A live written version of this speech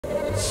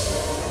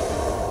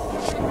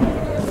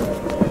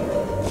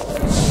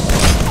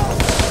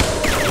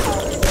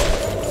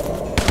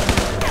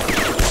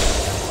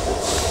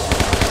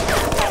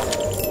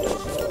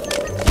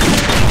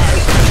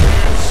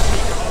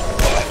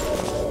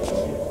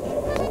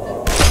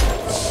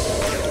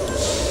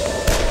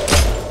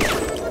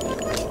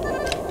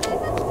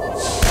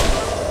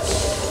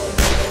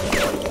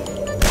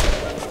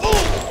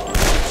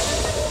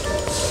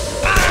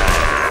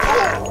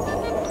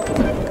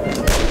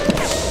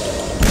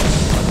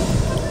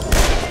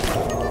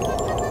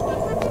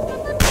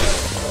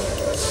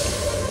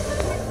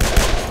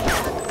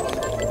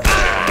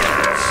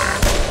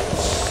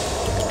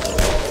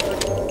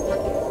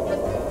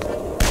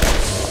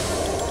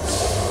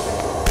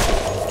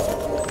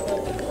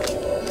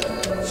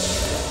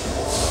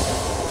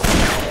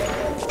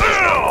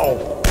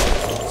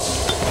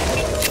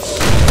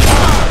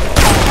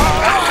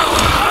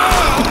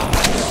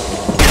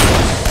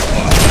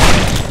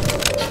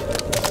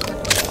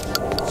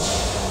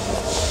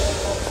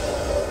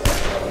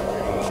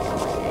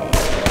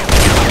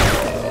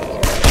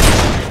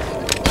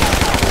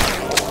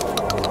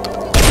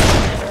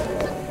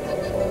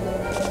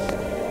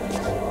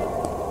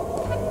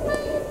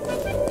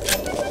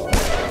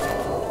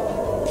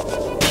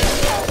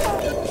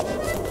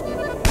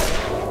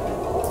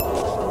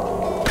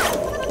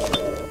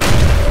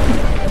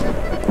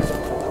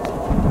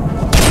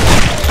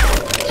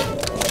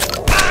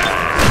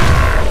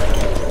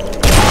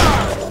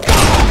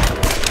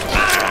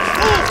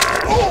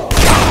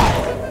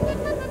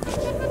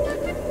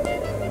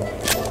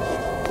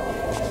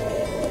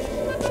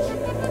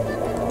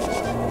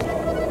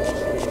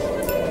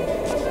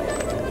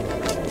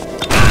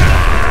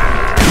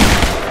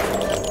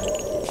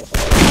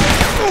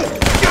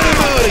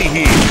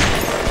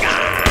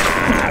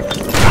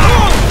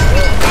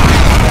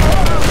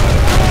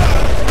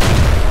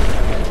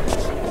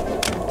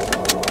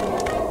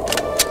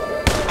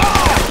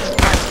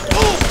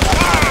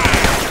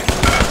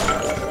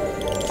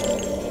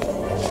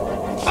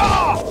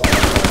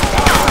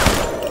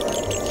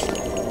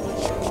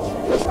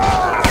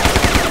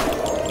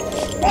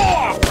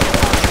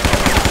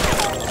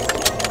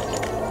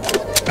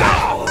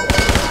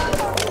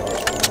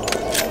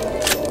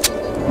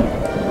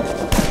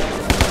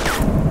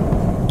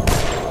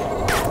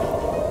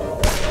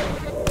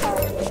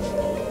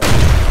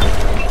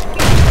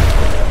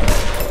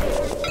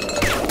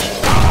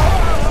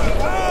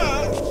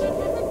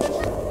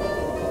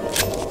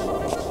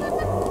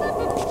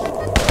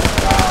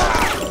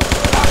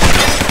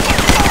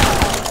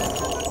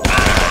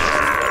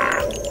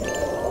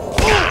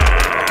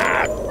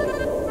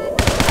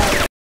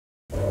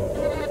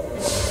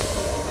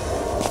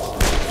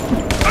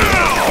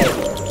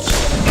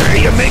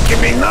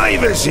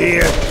Nervous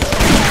here.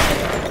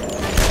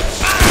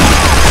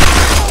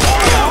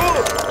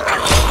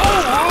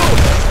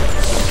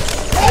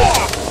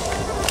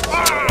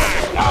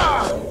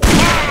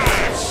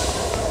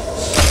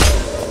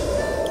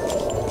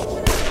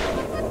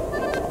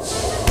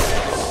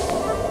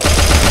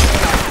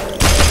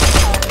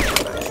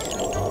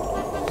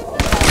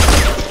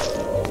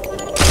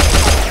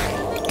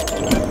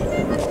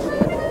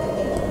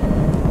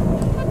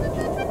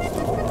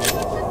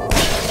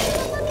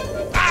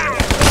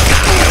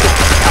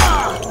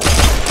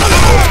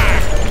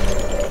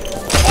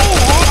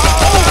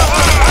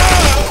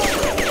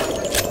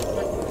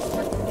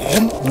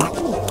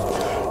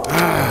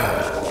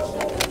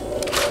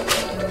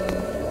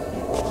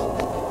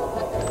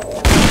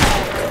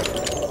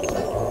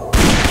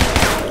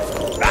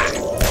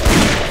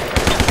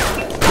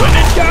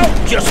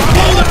 Just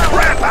blow the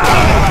crap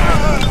out!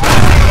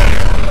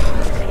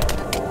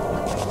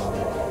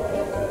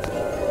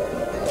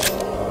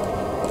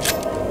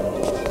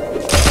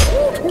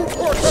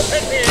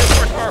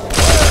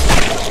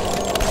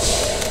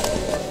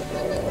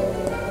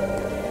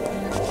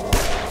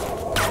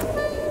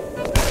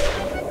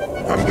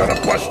 I'm gonna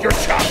bust your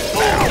chops.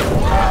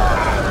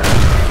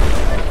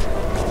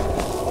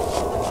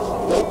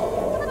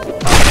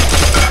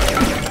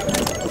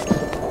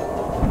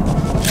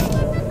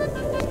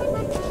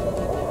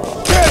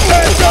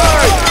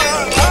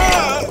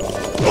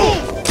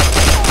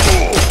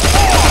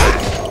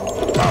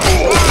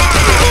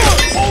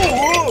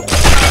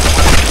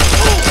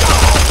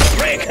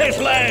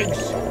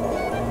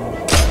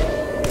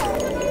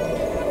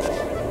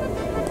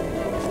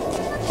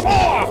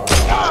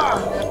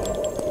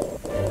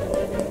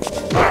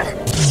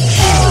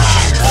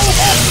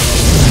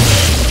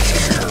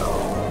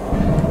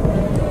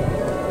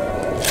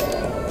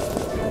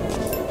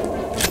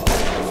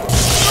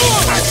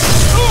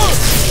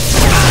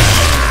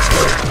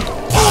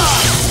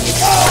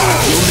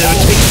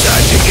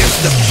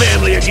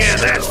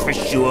 That's for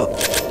sure.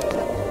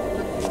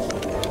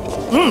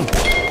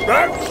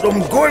 That's some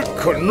good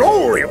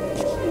cannoli.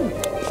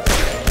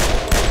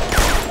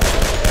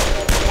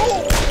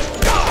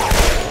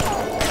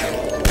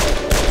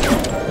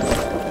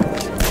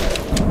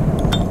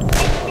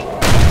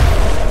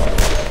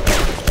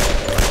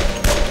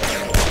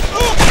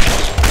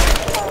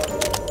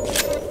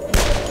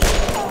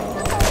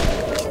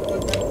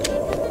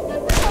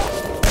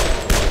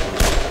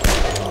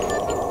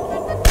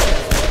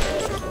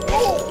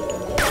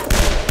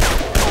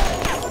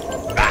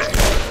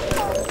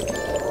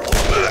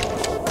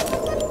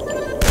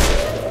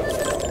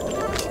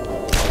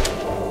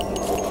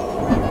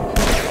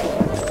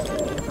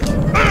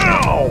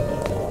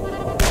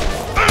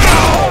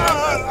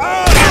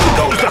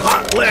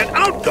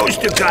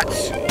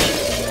 guts.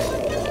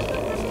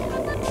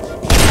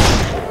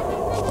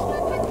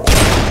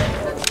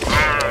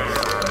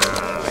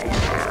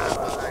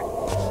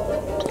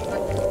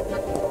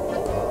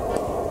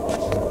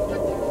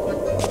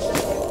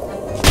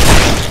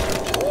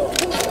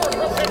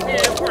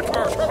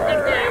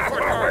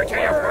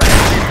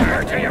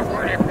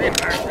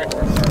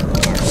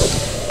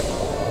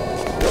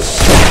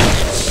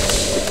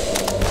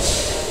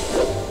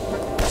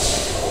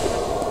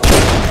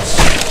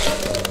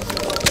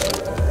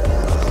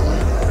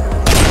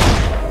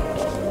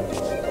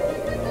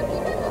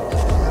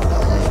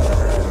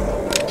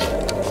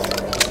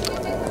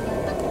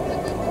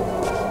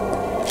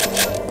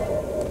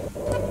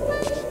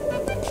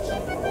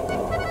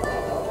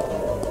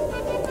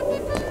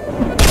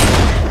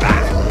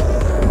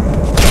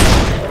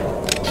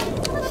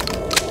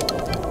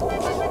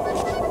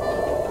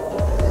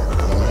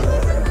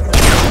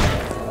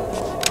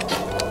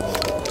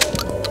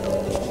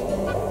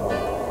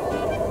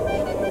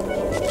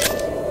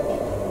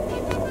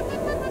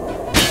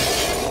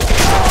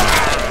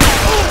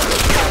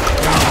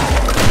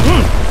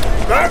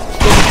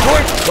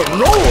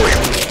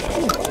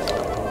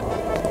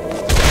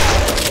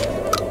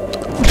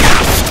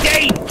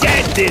 Stay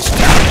dead this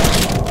time!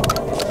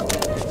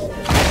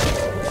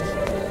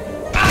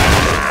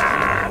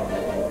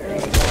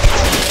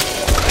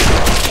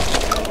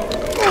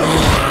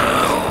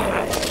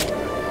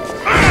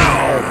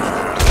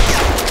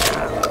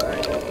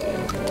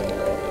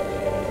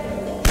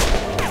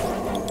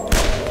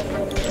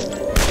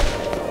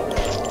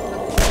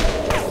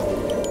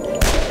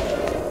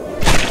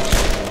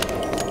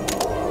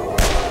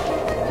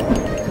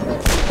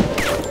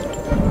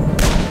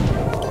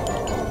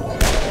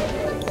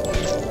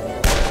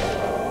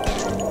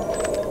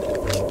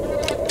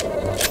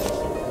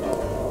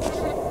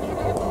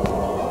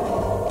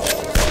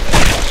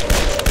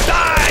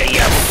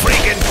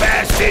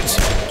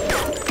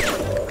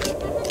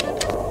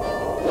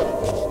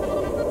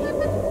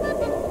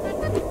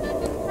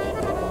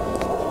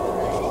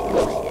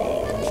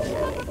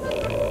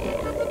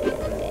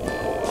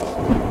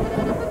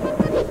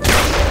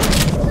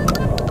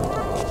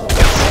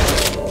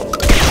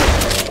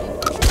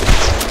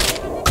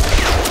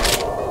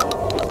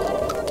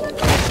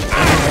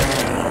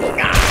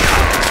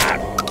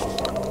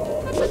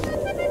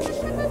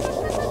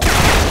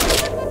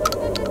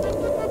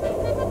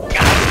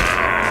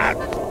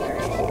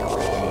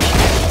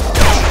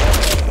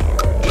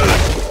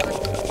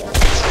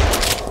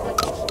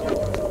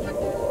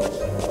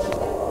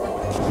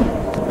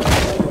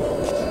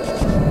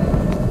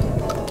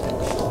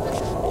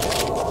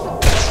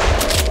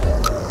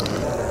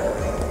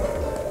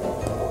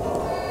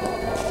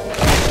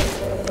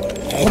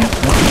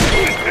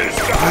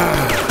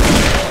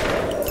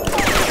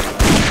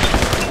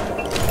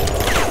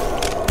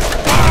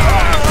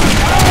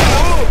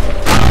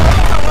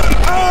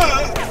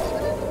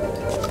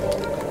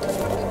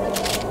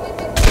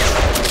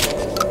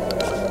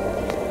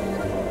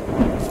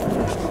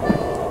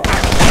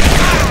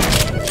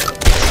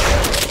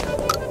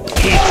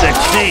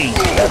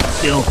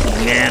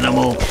 Filthy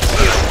animal.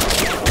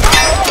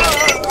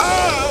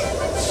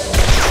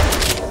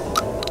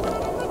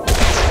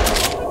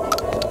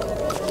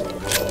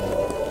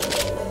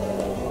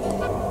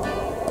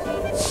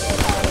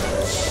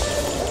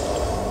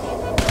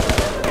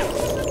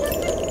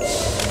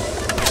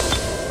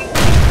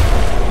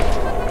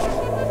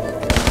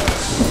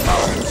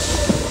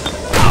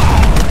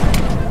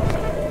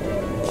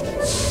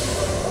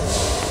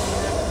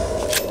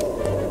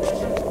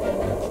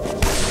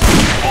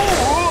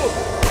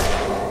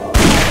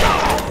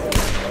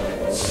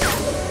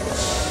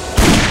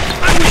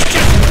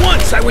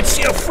 I would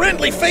see a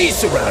friendly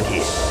face around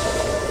here.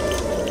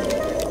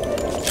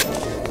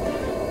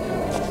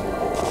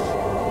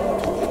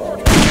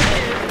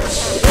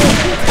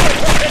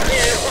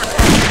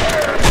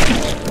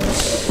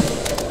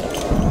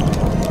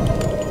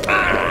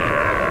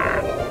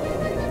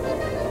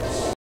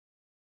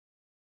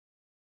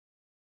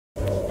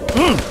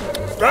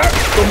 That's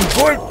some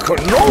good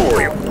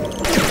cannoli.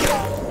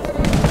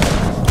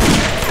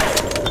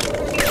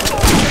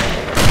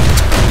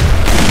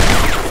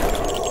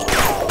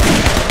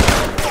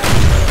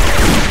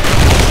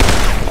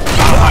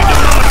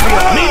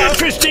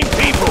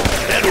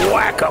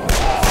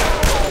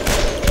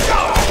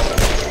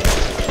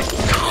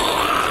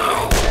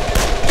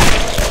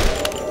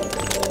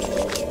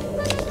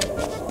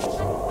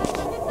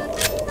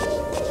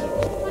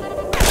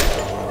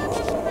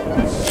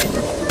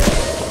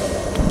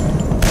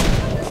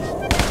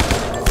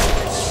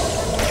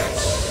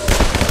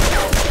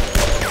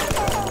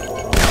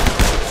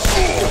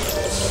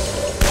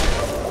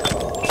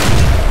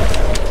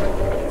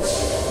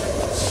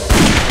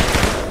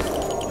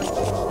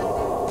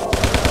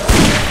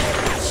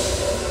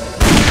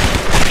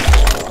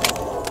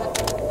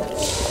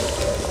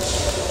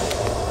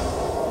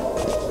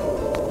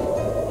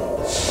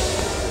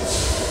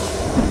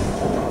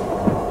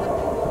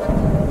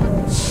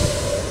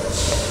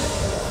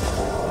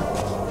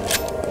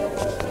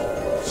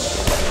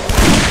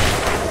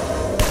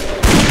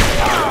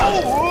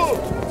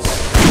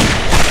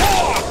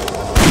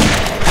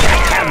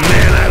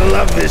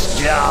 love this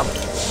job.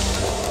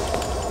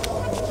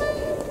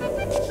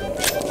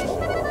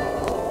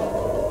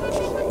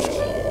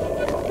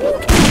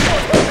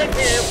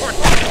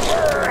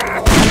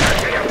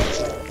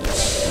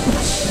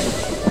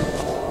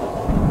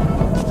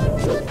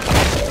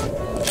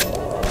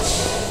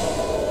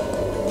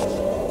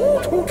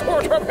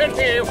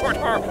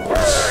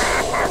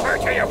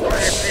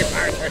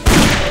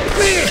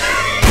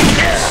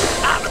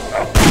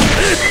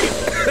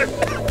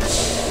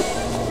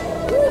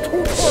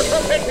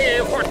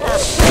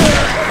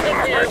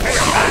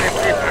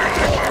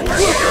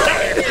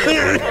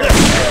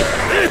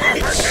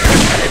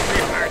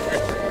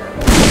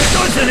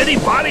 Doesn't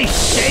anybody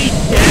stay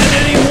dead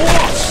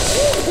anymore?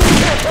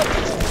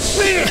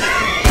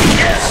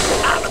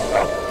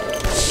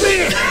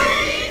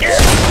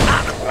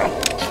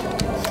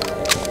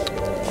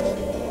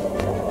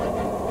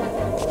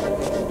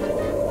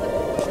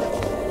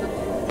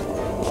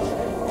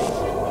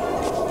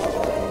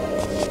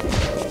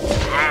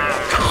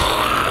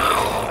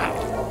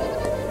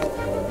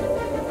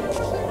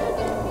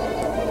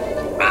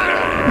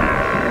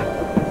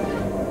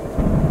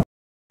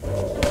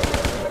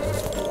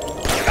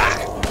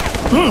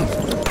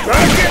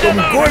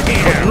 Gore and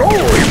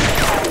Cannoli.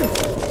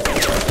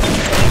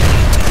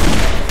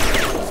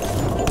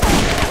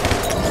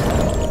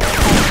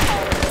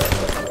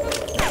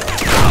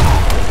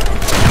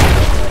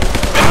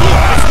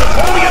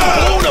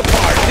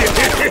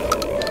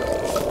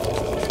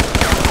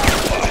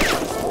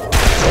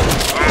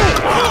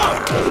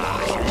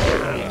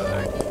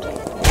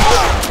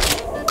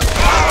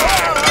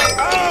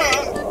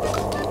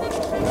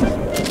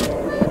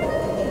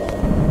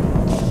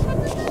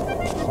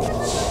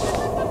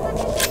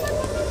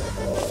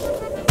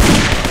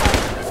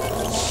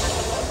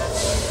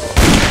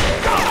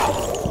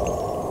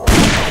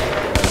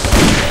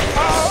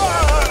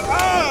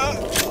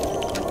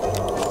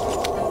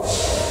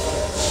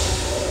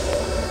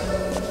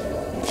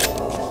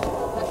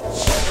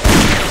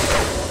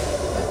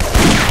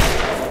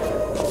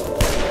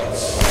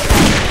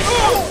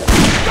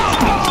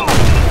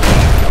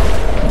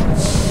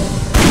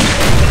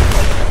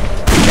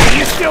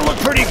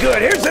 Pretty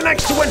good. Here's the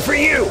next one for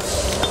you.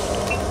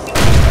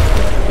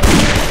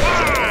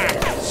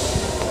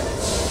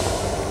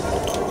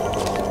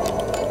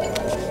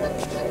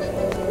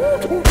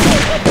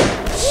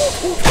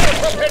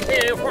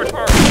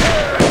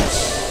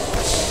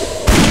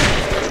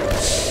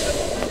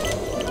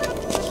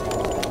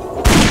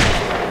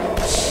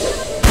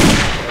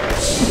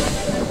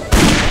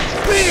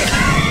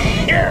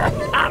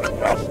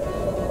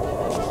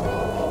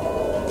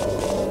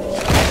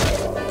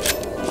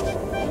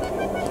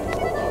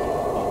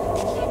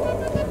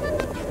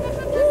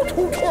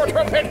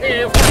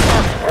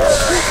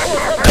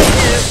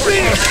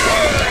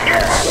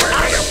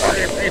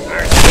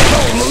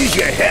 Don't lose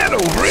your head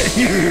over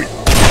it.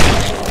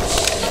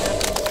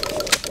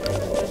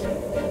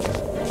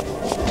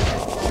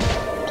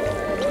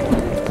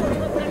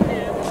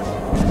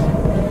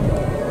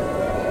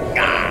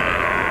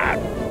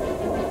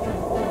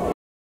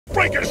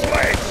 Break his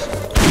legs.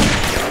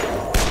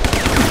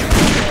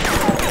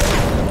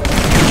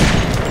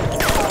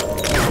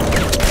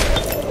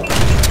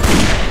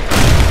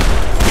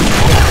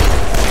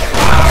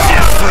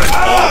 Different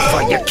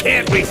offer you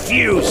can't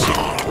refuse.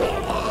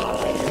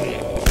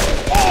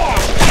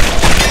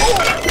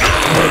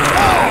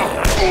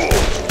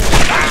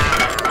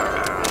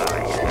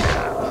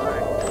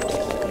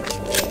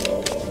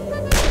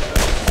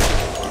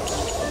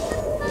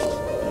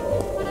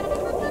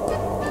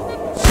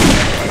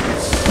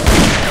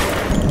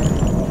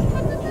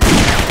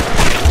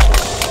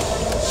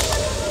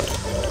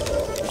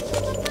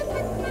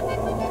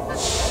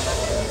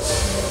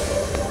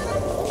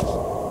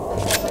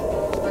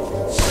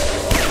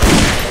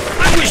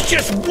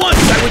 Just once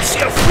I would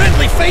see a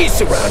friendly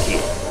face around here.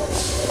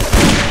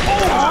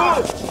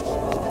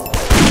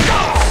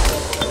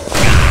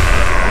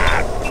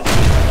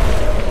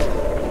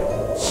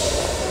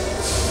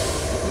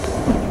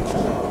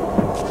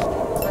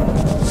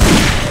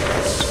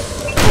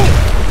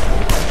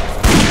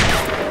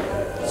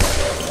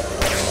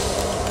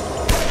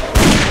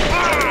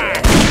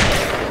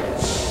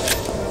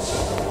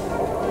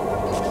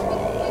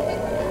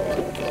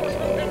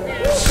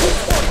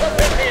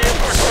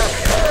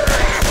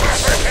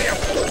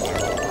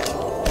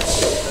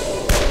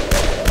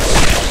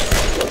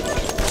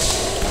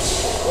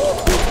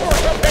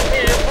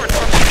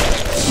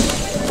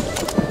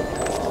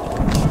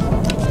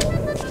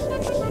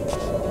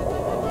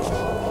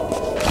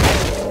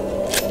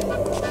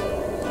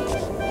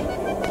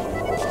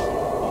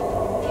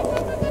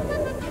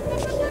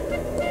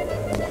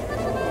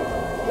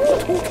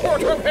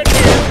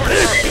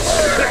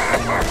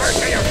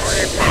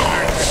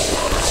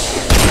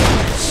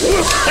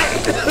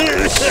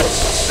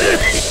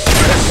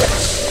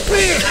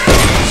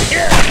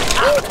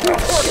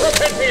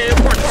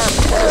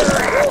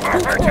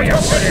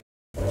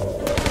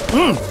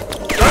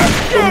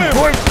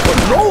 Gore and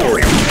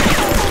Cannoli.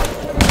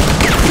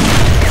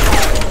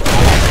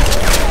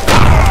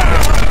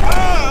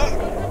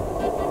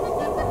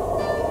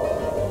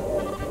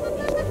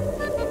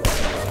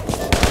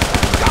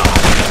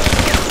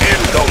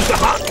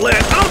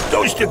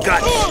 you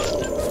got?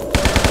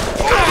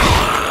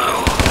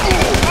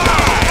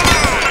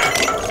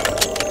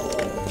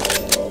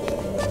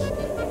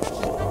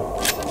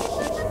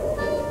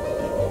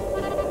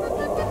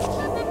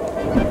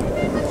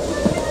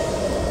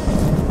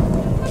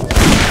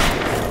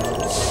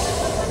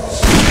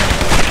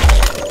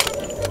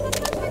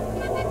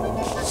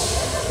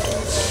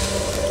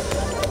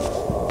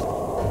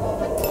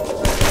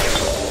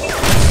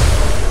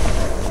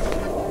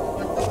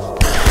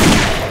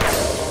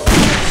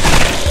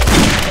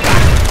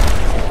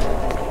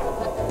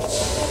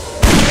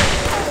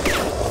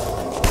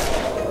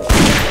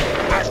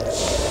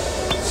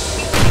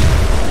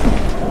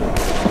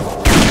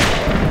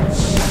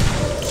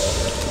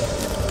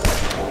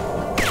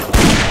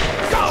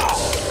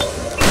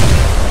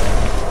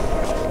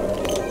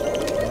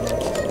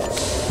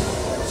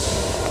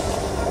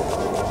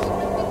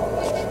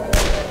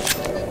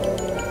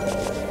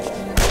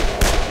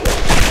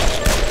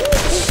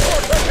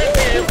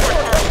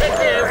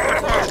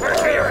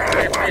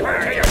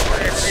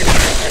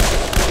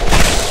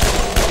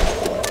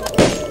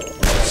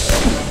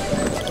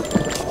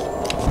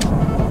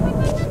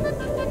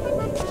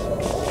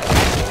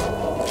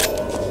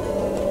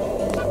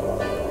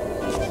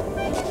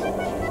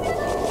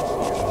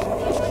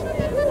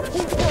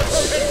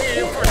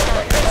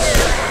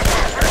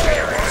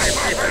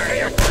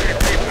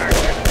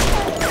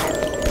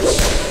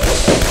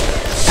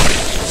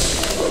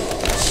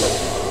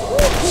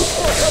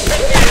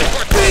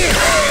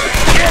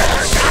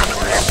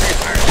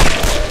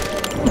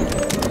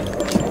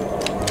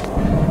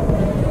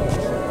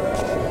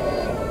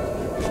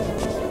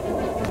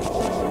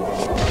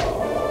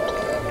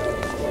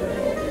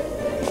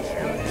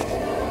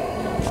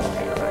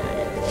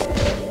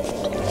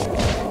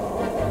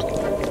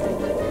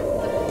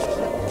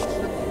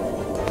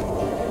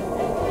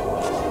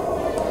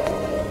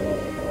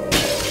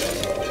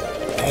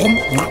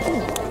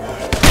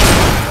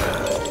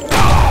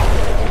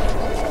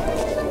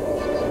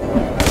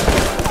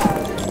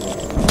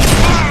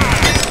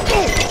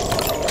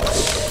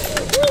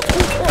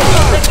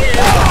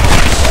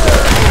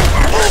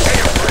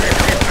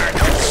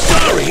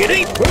 Sorry, it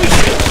ain't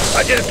personal.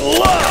 I just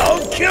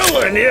love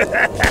killing you.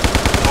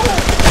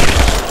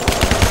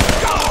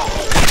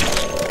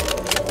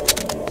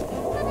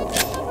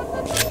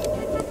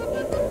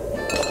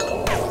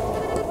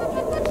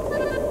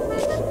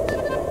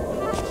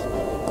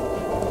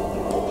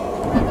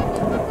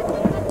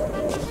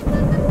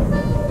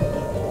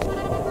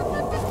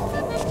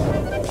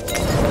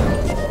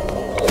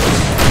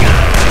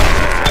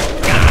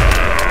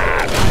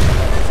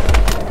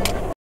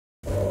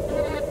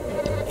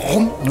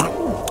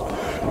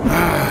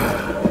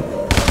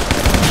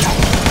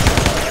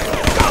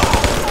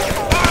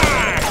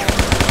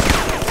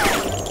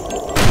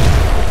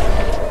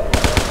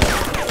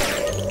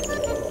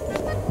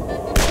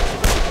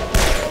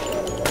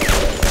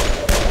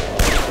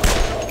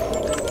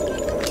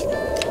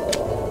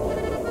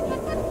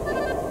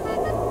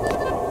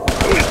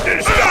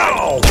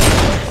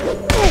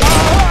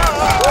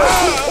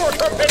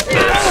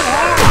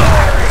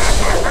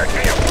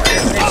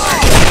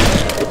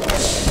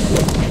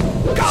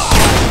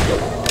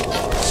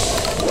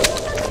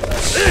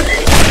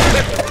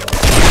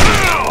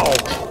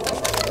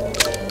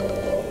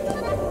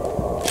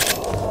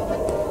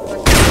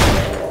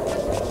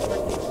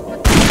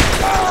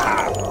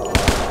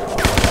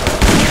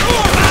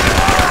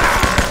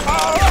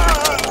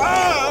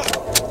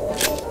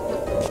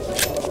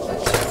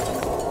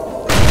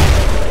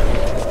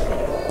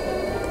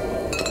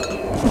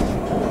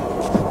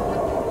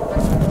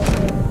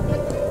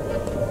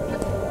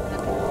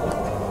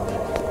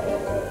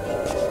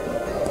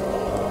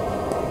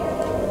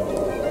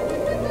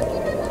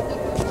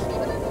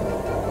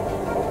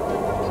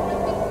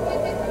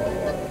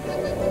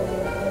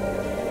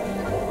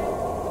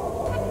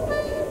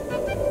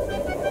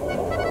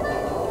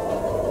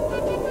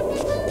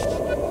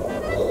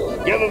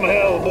 Give them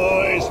hell,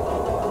 boys.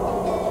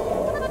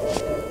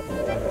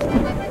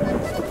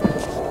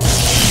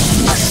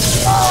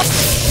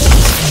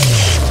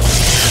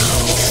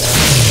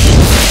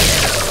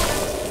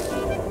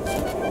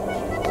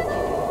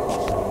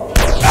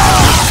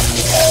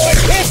 I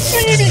can't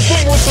see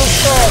anything with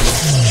this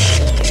gun!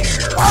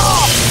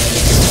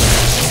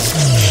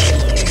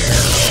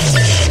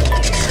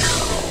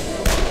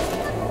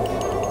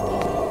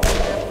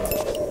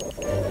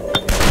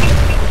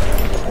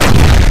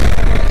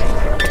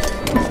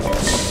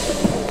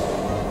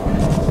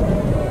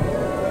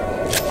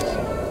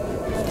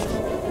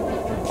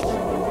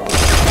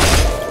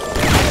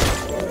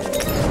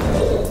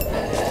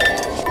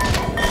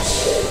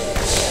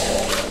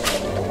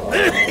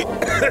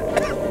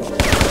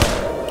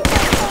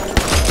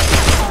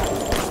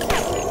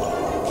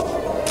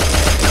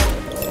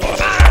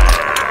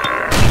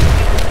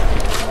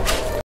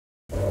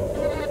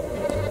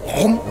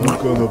 I'm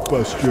gonna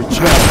bust your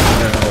chops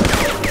now.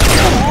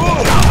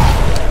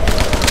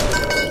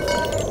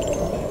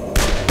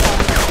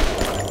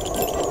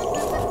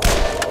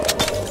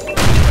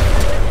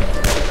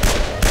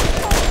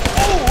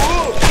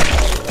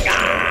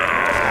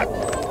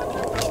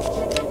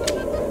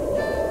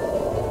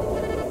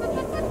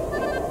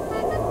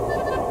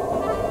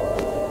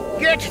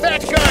 catch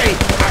that guy!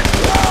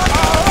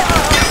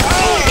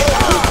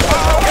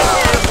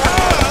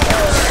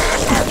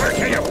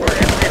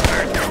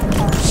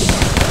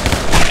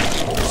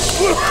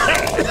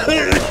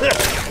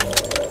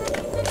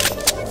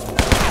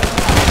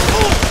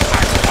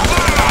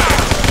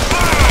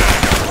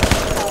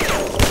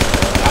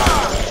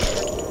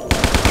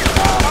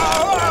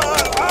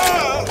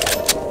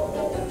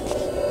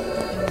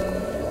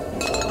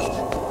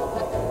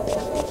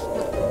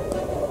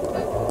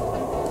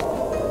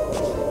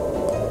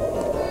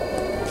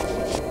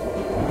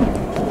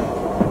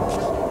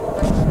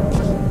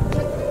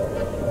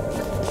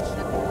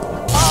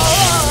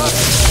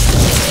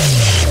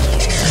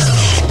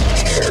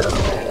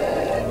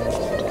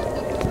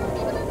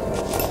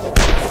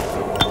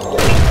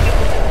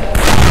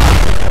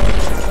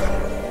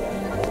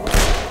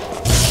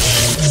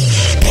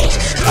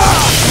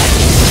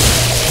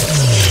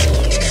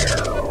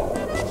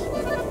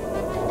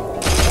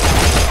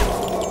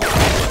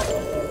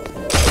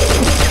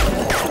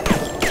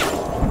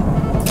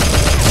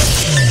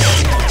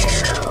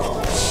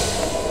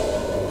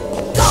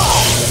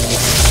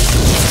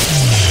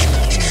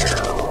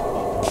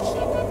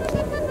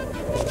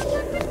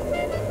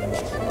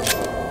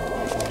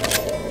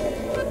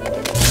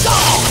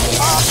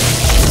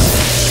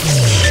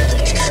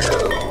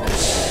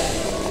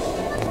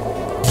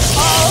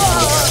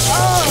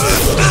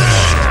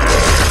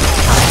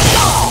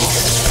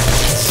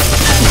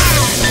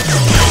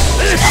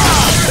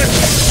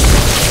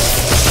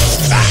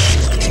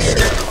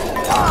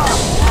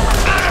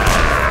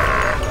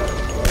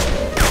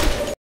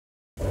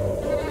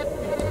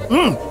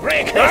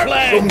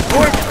 Some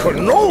good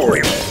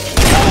cannoli.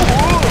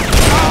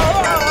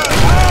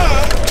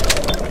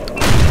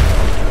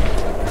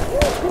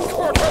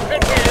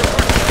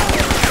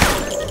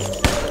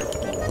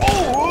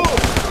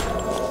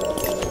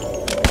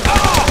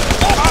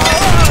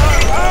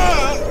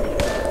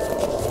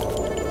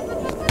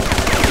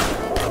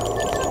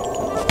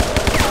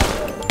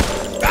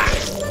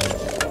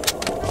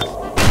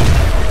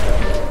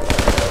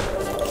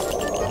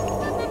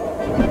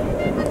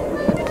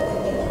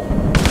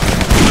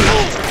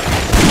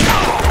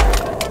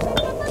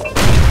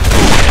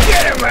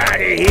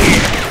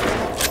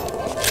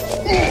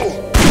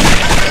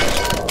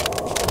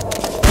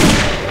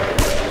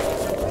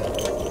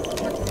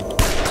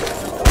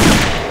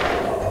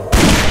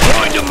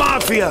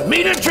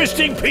 Meet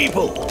interesting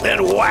people,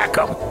 then whack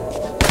them.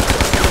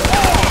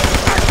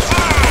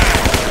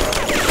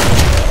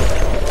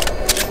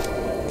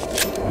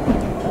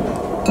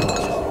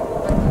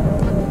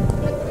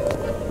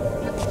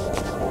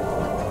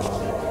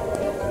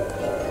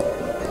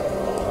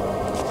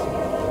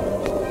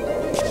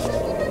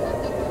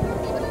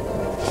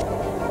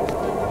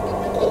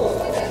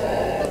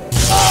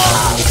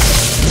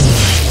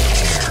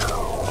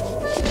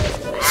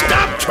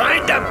 Stop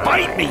trying to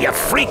bite me, you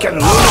freaking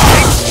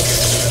lunatic!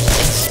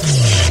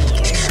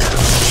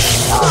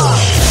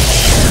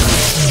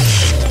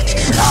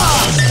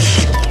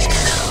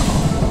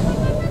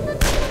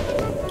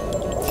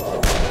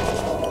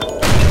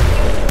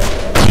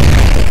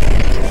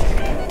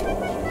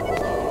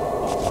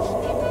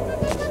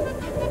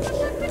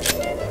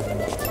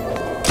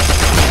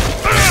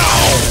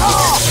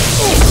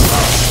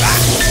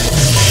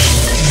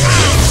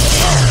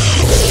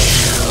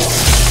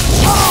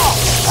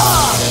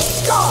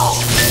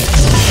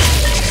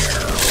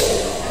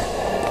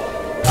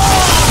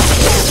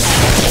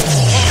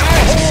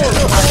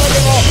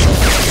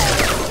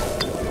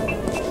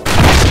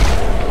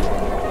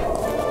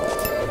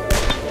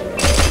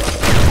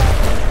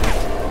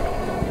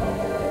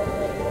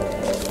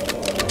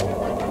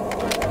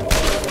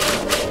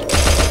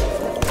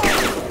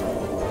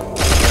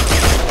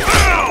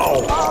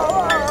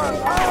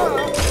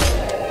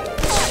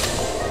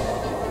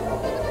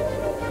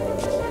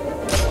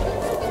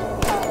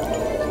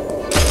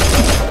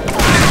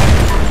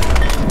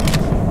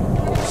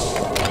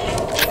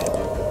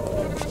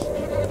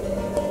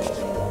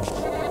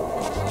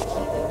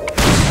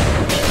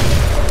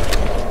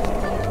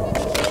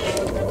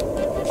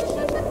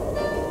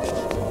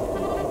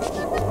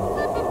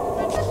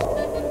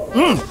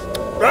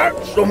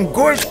 That's some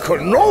good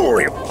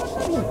cannoli.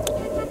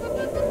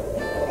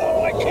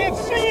 Oh, I can't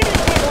see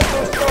anything with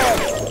this stuff.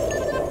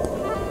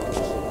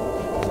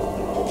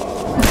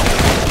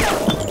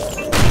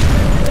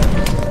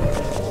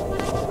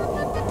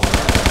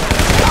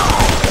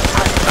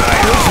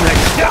 Listen, I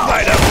step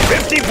right up.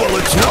 50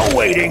 bullets, no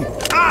waiting.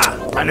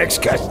 My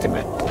next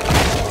customer.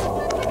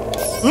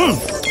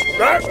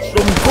 That's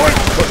some good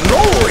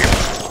cannoli.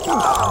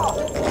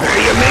 Hey,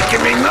 you're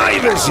making me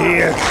nervous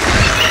here.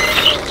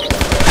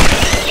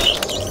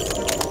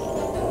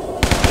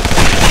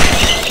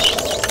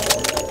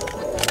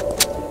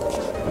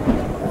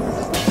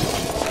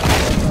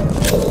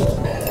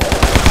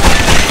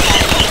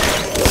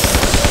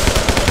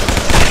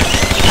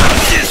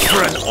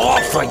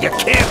 You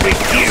can't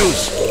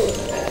refuse.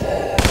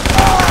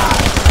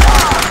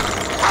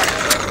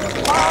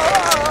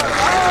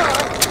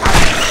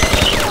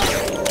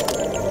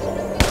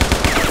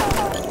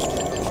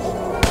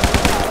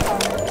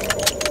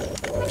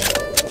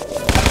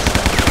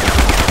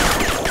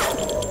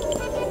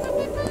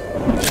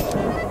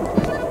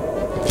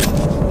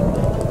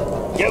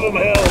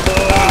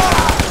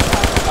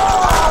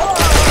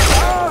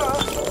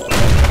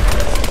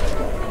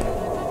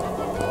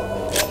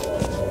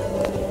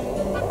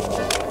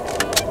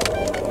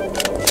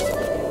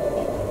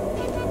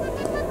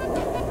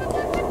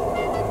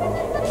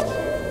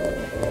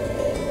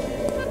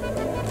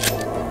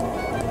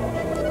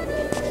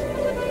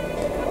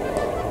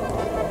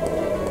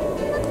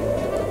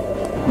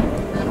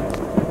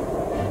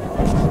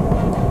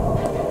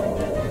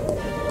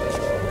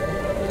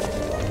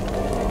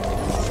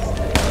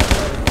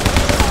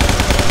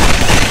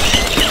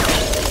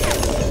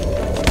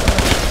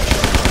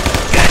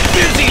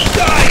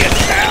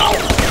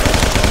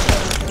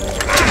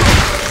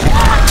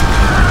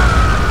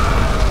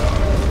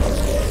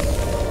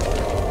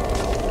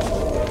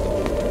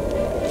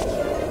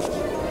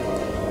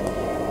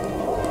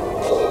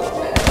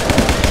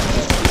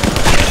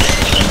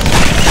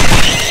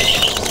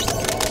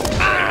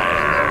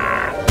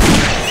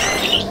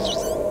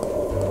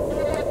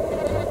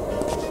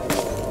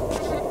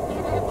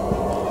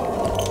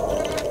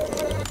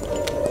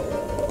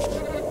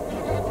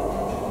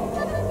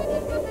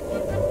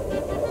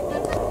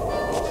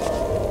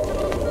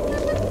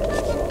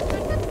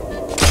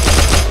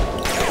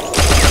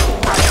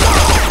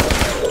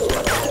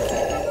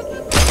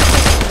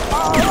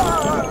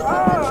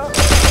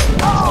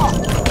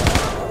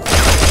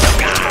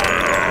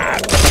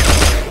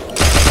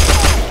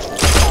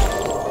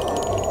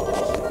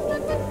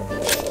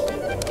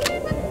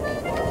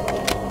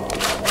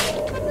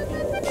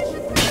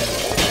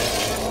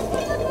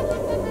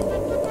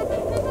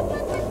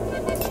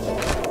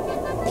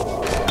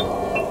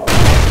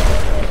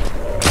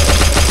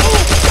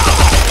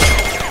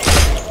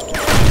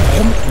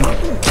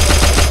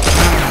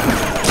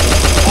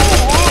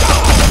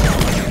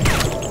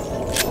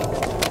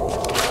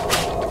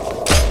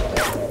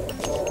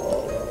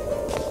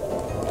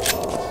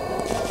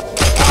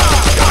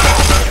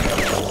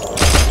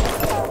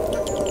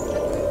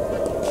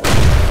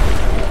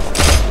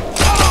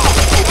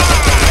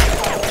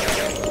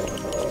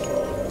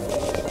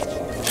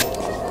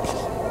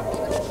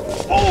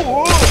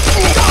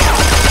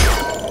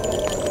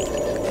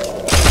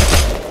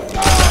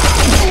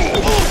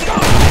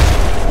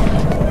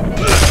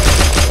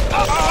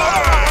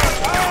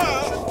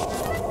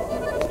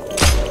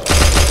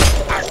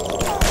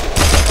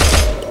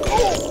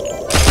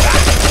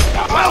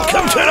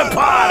 to the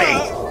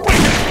party!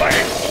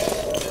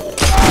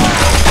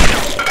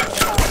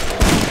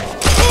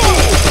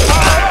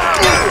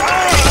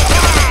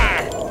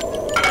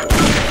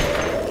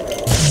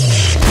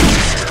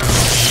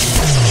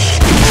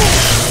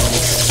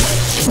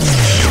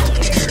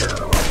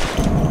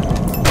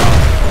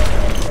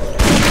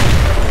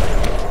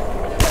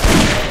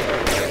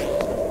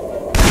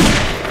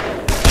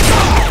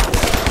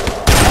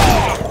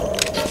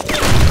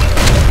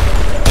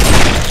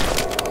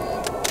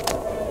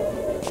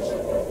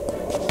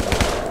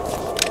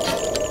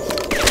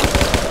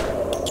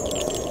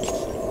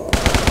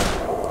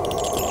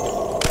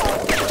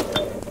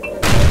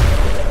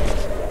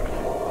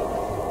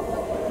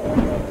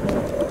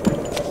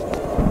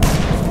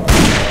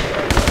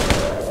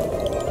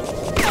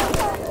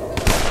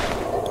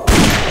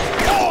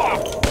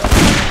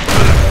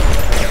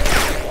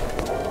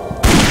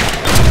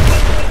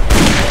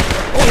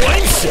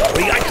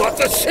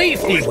 The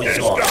safety was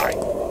on.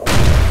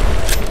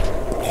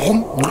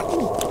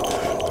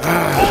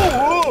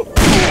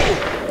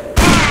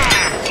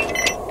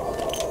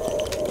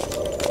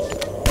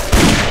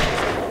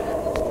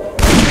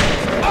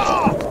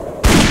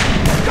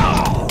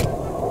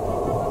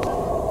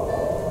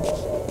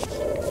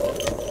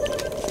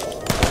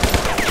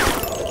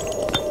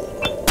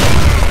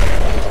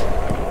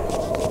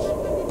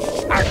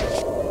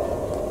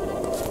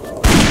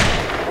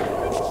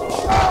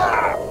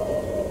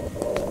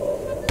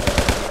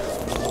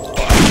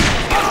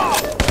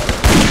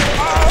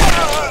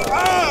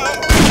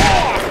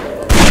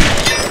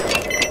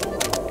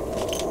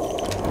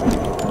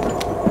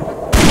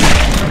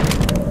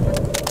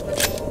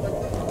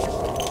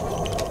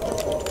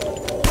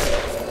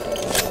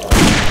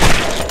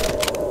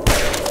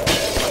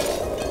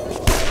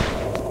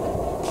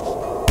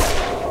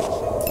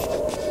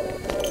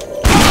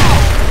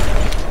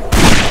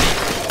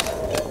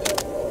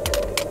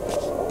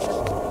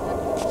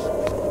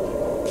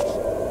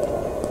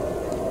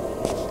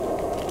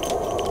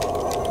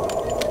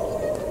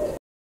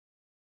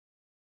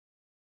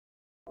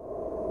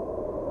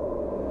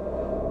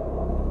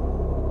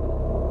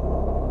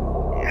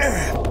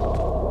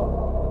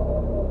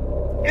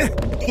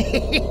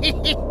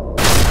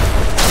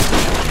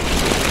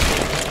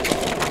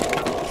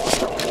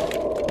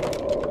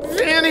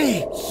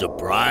 Vinny!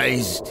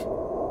 Surprised?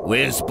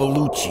 Where's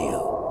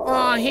Belluccio?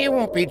 Oh, he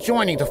won't be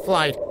joining the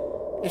flight.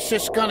 It's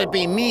just gonna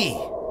be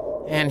me.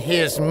 And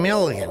his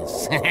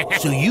millions.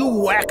 So you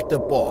whacked the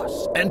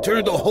boss and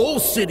turned the whole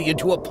city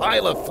into a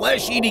pile of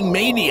flesh-eating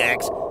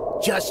maniacs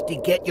just to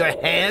get your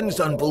hands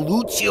on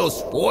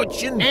Belluccio's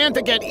fortune? And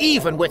to get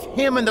even with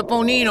him and the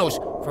Boninos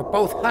for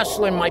both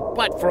hustling my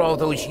butt for all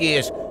those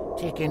years,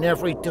 taking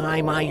every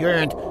dime I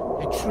earned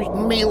and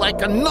treating me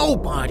like a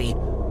nobody.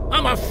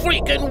 I'm a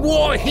freaking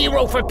war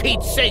hero, for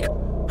Pete's sake.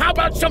 How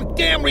about some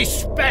damn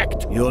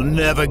respect? You'll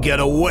never get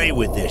away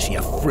with this, you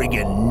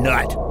friggin'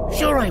 nut.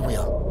 Sure I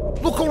will.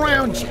 Look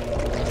around you.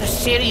 The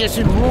city is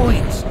in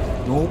ruins.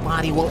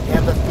 Nobody will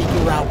ever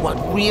figure out what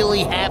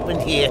really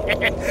happened here.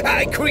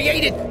 I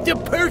created the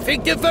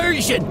perfect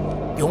diversion.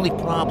 The only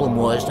problem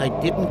was I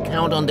didn't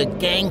count on the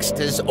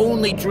gangsters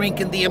only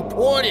drinking the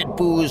imported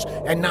booze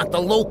and not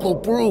the local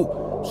brew,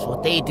 so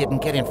they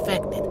didn't get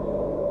infected.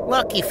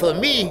 Lucky for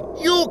me,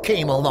 you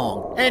came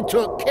along and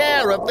took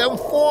care of them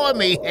for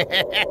me.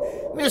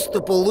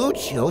 Mr.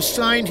 Belluccio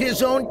signed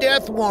his own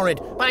death warrant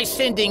by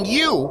sending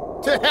you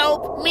to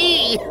help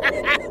me.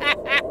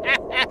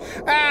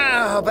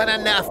 Oh, but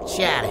enough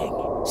chatting.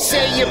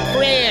 Say your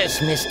prayers,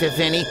 Mr.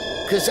 Vinny,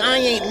 'cause I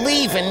ain't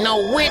leaving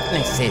no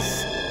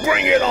witnesses.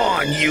 Bring it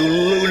on, you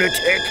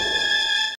lunatic!